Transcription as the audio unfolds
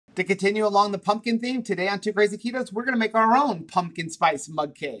To continue along the pumpkin theme, today on Two Crazy Ketos, we're going to make our own pumpkin spice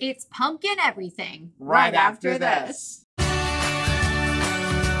mug cake. It's pumpkin everything. Right after this.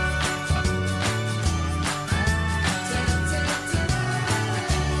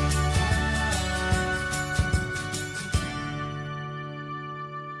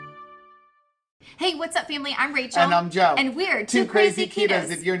 Hey, what's up, family? I'm Rachel. And I'm Joe. And we're Two Crazy Ketos.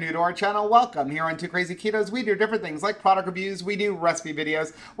 If you're new to our channel, welcome. Here on Two Crazy Ketos, we do different things like product reviews, we do recipe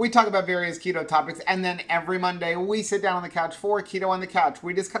videos, we talk about various keto topics, and then every Monday we sit down on the couch for Keto on the Couch.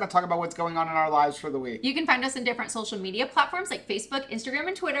 We just kind of talk about what's going on in our lives for the week. You can find us in different social media platforms like Facebook, Instagram,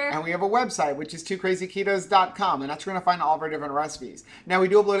 and Twitter. And we have a website, which is twocrazyketos.com, and that's where you're going to find all of our different recipes. Now, we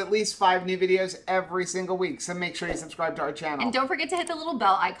do upload at least 5 new videos every single week, so make sure you subscribe to our channel. And don't forget to hit the little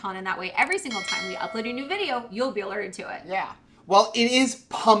bell icon, and that way every single time we upload a new video, you'll be alerted to it. Yeah. Well, it is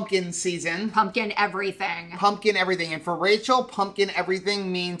pumpkin season. Pumpkin everything. Pumpkin everything. And for Rachel, pumpkin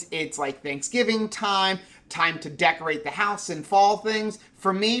everything means it's like Thanksgiving time to decorate the house and fall things.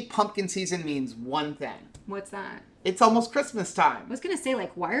 For me, pumpkin season means one thing. What's that? It's almost Christmas time. I was going to say,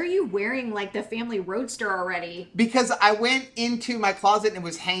 like, why are you wearing, like, the family roadster already? Because I went into my closet and it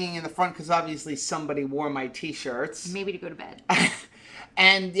was hanging in the front because obviously somebody wore my t-shirts. Maybe to go to bed.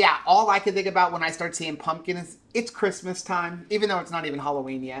 And yeah, all I can think about when I start seeing pumpkin is it's Christmas time, even though it's not even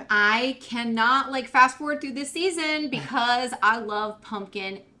Halloween yet. I cannot like fast forward through this season because I love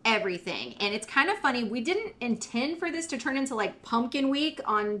pumpkin everything. And it's kind of funny. We didn't intend for this to turn into like pumpkin week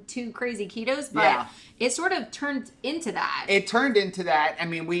on Two Crazy Ketos, but yeah, it sort of turned into that. It turned into that. I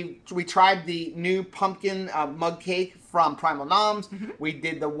mean, we tried the new pumpkin mug cake from Primal Noms. We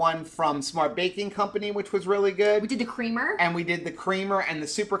did the one from Smart Baking Company, which was really good. We did the creamer. And we did the creamer and the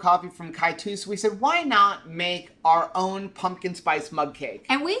super coffee from KiTu. So we said, why not make our own pumpkin spice mug cake?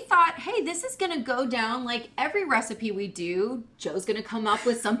 And we thought, hey, this is going to go down like every recipe we do. Joe's going to come up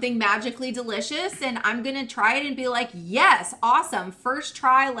with something magically delicious, and I'm going to try it and be like, yes, awesome. First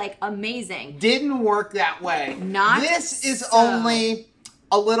try, like amazing. Didn't work that way. This is so. Only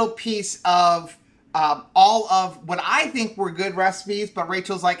a little piece of all of what I think were good recipes, but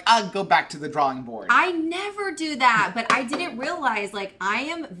Rachel's like, I'll go back to the drawing board. I never do that, but I didn't realize, like, I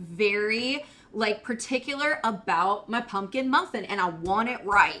am very, like, particular about my pumpkin muffin, and I want it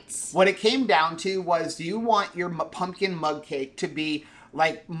right. What it came down to was, do you want your pumpkin mug cake to be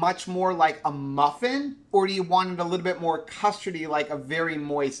like much more like a muffin, or do you want it a little bit more custardy, like a very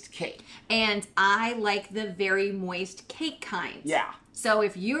moist cake? And I like the very moist cake kind. Yeah. So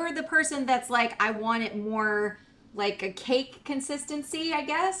if you're the person that's like, I want it more like a cake consistency, I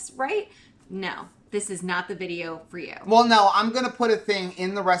guess, right? No, this is not the video for you. Well, no, I'm going to put a thing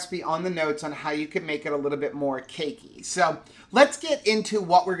in the recipe on the notes on how you can make it a little bit more cakey. So let's get into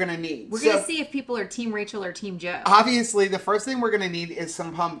what we're going to need. We're going to see if people are Team Rachel or Team Joe. Obviously, the first thing we're going to need is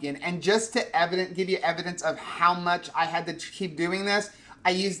some pumpkin. And just to give you evidence of how much I had to keep doing this, I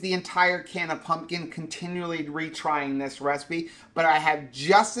used the entire can of pumpkin, continually retrying this recipe, but I have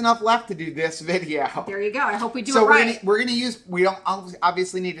just enough left to do this video. There you go. I hope we do it right. So we're gonna use, we don't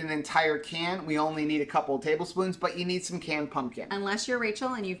obviously need an entire can. We only need a couple of tablespoons, but you need some canned pumpkin. Unless you're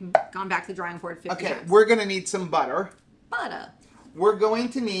Rachel and you've gone back to the drawing board 50 times. Okay, we're gonna need some butter. Butter. We're going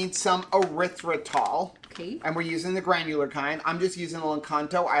to need some erythritol. Okay. And we're using the granular kind. I'm just using the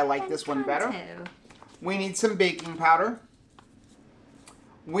Encanto. I like this one better. We need some baking powder.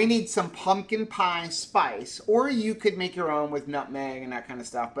 We need some pumpkin pie spice, or you could make your own with nutmeg and that kind of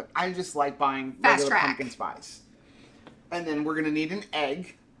stuff, but I just like buying regular pumpkin spice. And then we're going to need an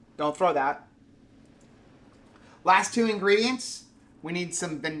egg. Don't throw that. Last 2 ingredients, we need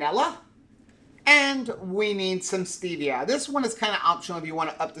some vanilla, and we need some stevia. This one is kind of optional if you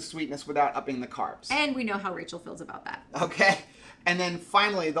want to up the sweetness without upping the carbs. And we know how Rachel feels about that. Okay. And then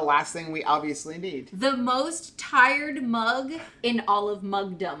finally, the last thing we obviously need. The most tired mug in all of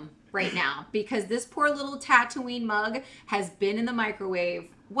mugdom right now. Because this poor little Tatooine mug has been in the microwave,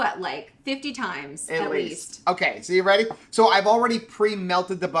 what, like 50 times at least. Okay, so you ready? So I've already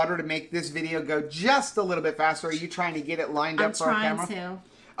pre-melted the butter to make this video go just a little bit faster. Are you trying to get it lined up for our camera? I'm trying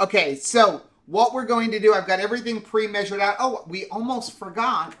to. Okay, so what we're going to do, I've got everything pre-measured out. Oh, we almost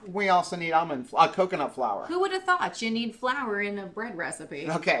forgot. We also need coconut flour. Who would have thought you need flour in a bread recipe?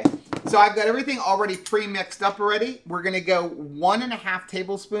 Okay, so I've got everything already pre-mixed up already. We're going to go 1.5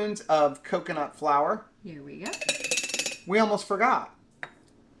 tablespoons of coconut flour. Here we go. We almost forgot.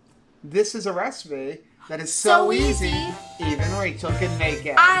 This is a recipe that is so easy, even Rachel can make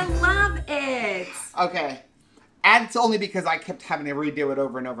it. I love it. Okay, and it's only because I kept having to redo it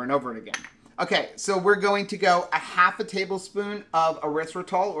over and over and over again. Okay, so we're going to go 1/2 tablespoon of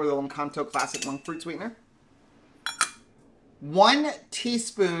erythritol, or the Encanto Classic Monk Fruit Sweetener. 1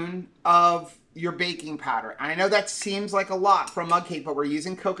 teaspoon of your baking powder. I know that seems like a lot for a mug cake, but we're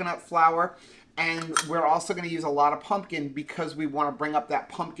using coconut flour, and we're also going to use a lot of pumpkin because we want to bring up that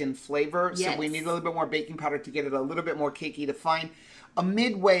pumpkin flavor. Yes. So we need a little bit more baking powder to get it a little bit more cakey, to find a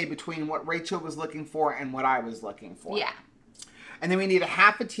midway between what Rachel was looking for and what I was looking for. Yeah. And then we need a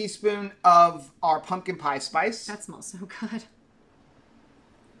 1/2 teaspoon of our pumpkin pie spice. That smells so good.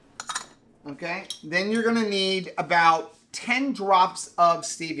 Okay. Then you're going to need about 10 drops of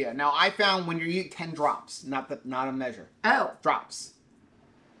stevia. Now, I found when you eat 10 drops, not a measure. Oh. Drops.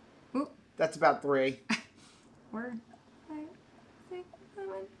 Ooh. That's about 3. 4, 5, 6,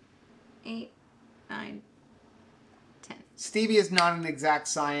 7, 8, 9, 10. Stevia is not an exact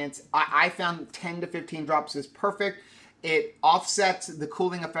science. I found 10 to 15 drops is perfect. It offsets the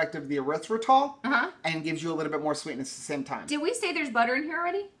cooling effect of the erythritol and gives you a little bit more sweetness at the same time. Did we say there's butter in here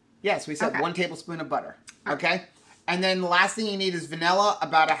already? Yes, we said 1 tablespoon of butter. Okay? And then the last thing you need is vanilla,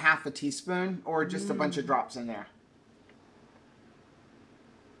 about a 1/2 teaspoon, or just a bunch of drops in there.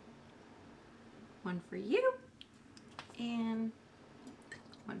 1 for you, and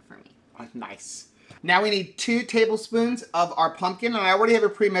 1 for me. Oh, nice. Now we need 2 tablespoons of our pumpkin, and I already have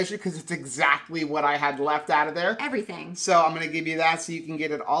it pre-measured because it's exactly what I had left out of there. Everything. So I'm going to give you that so you can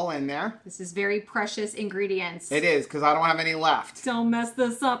get it all in there. This is very precious ingredients. It is, because I don't have any left. Don't mess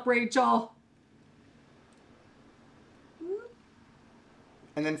this up, Rachel.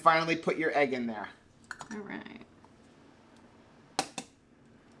 And then finally put your egg in there. All right.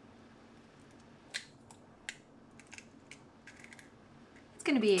 It's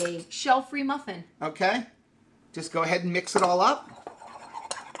going to be a shell-free muffin. Okay. Just go ahead and mix it all up.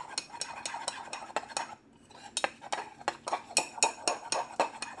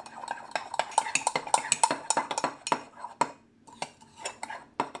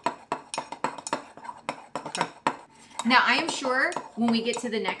 Now, I am sure when we get to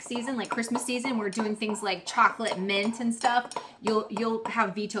the next season, like Christmas season, we're doing things like chocolate mint and stuff, you'll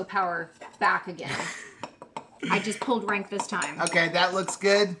have veto power back again. I just pulled rank this time. Okay, that looks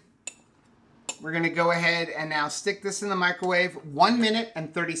good. We're going to go ahead and now stick this in the microwave 1 minute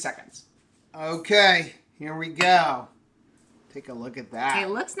and 30 seconds. Okay, here we go. Take a look at that. It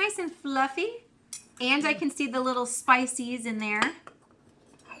looks nice and fluffy, and I can see the little spices in there.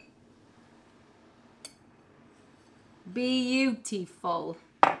 Beautiful.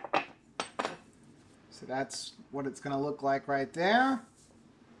 So that's what it's going to look like right there.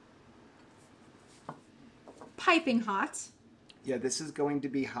 Piping hot. Yeah, this is going to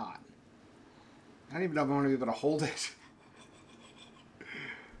be hot. I don't even know if I want to be able to hold it.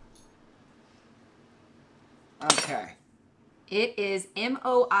 Okay. It is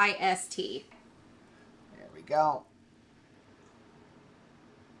moist. There we go.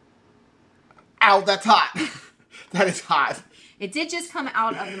 Ow, that's hot. That is hot. It did just come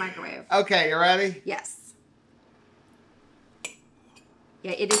out of the microwave. Okay, you ready? Yes.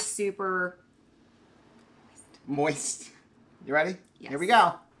 Yeah, it is super moist. You ready? Yes. Here we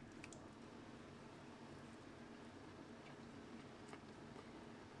go.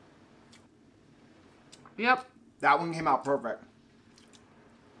 Yep. That one came out perfect.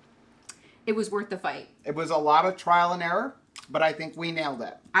 It was worth the fight. It was a lot of trial and error, but I think we nailed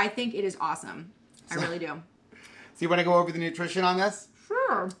it. I think it is awesome. I really do. So you want to go over the nutrition on this?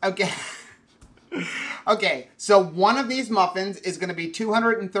 Sure. Okay. Okay, so one of these muffins is going to be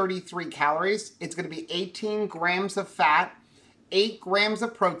 233 calories. It's going to be 18 grams of fat, 8 grams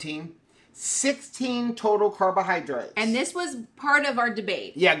of protein, 16 total carbohydrates. And this was part of our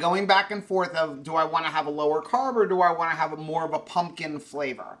debate. Yeah, going back and forth of, do I want to have a lower carb or do I want to have more of a pumpkin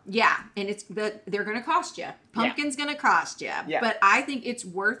flavor? Yeah, and they're going to cost you. Pumpkin's going to cost you. Yeah. But I think it's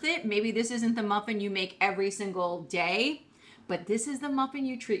worth it. Maybe this isn't the muffin you make every single day, but this is the muffin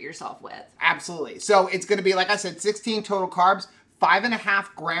you treat yourself with. Absolutely. So it's going to be, like I said, 16 total carbs,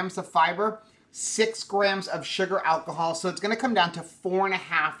 5.5 grams of fiber, 6 grams of sugar alcohol. So it's going to come down to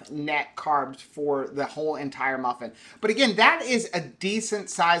 4.5 net carbs for the whole entire muffin. But again, that is a decent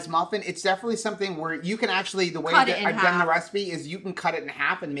sized muffin. It's definitely something where you can actually, the way that I've done the recipe is you can cut it in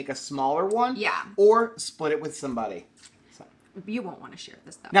half and make a smaller one. Yeah. Or split it with somebody. You won't want to share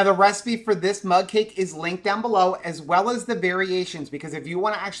this though. Now the recipe for this mug cake is linked down below, as well as the variations, because if you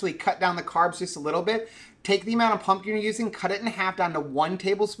want to actually cut down the carbs just a little bit, take the amount of pumpkin you're using, cut it in half down to 1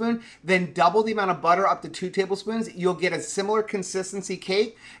 tablespoon, then double the amount of butter up to 2 tablespoons. You'll get a similar consistency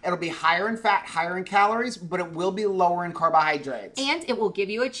cake. It'll be higher in fat, higher in calories, but it will be lower in carbohydrates. And it will give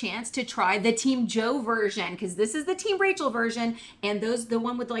you a chance to try the Team Joe version, because this is the Team Rachel version, and the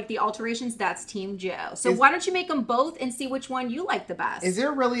one with like the alterations, that's Team Joe. So why don't you make them both and see which one one you like the best. Is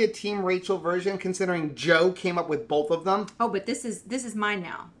there really a Team Rachel version considering Joe came up with both of them? Oh, but this is mine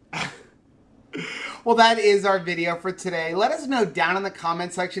now. Well, that is our video for today. Let us know down in the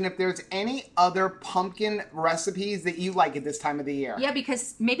comment section if there's any other pumpkin recipes that you like at this time of the year. Yeah,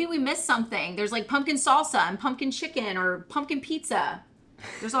 because maybe we missed something. There's like pumpkin salsa and pumpkin chicken or pumpkin pizza.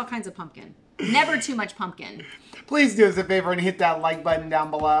 There's all kinds of pumpkin. Never too much pumpkin. Please do us a favor and hit that like button down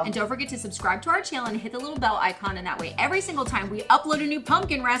below. And don't forget to subscribe to our channel and hit the little bell icon, and that way every single time we upload a new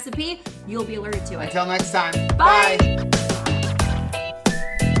pumpkin recipe, you'll be alerted to it. Until next time. Bye.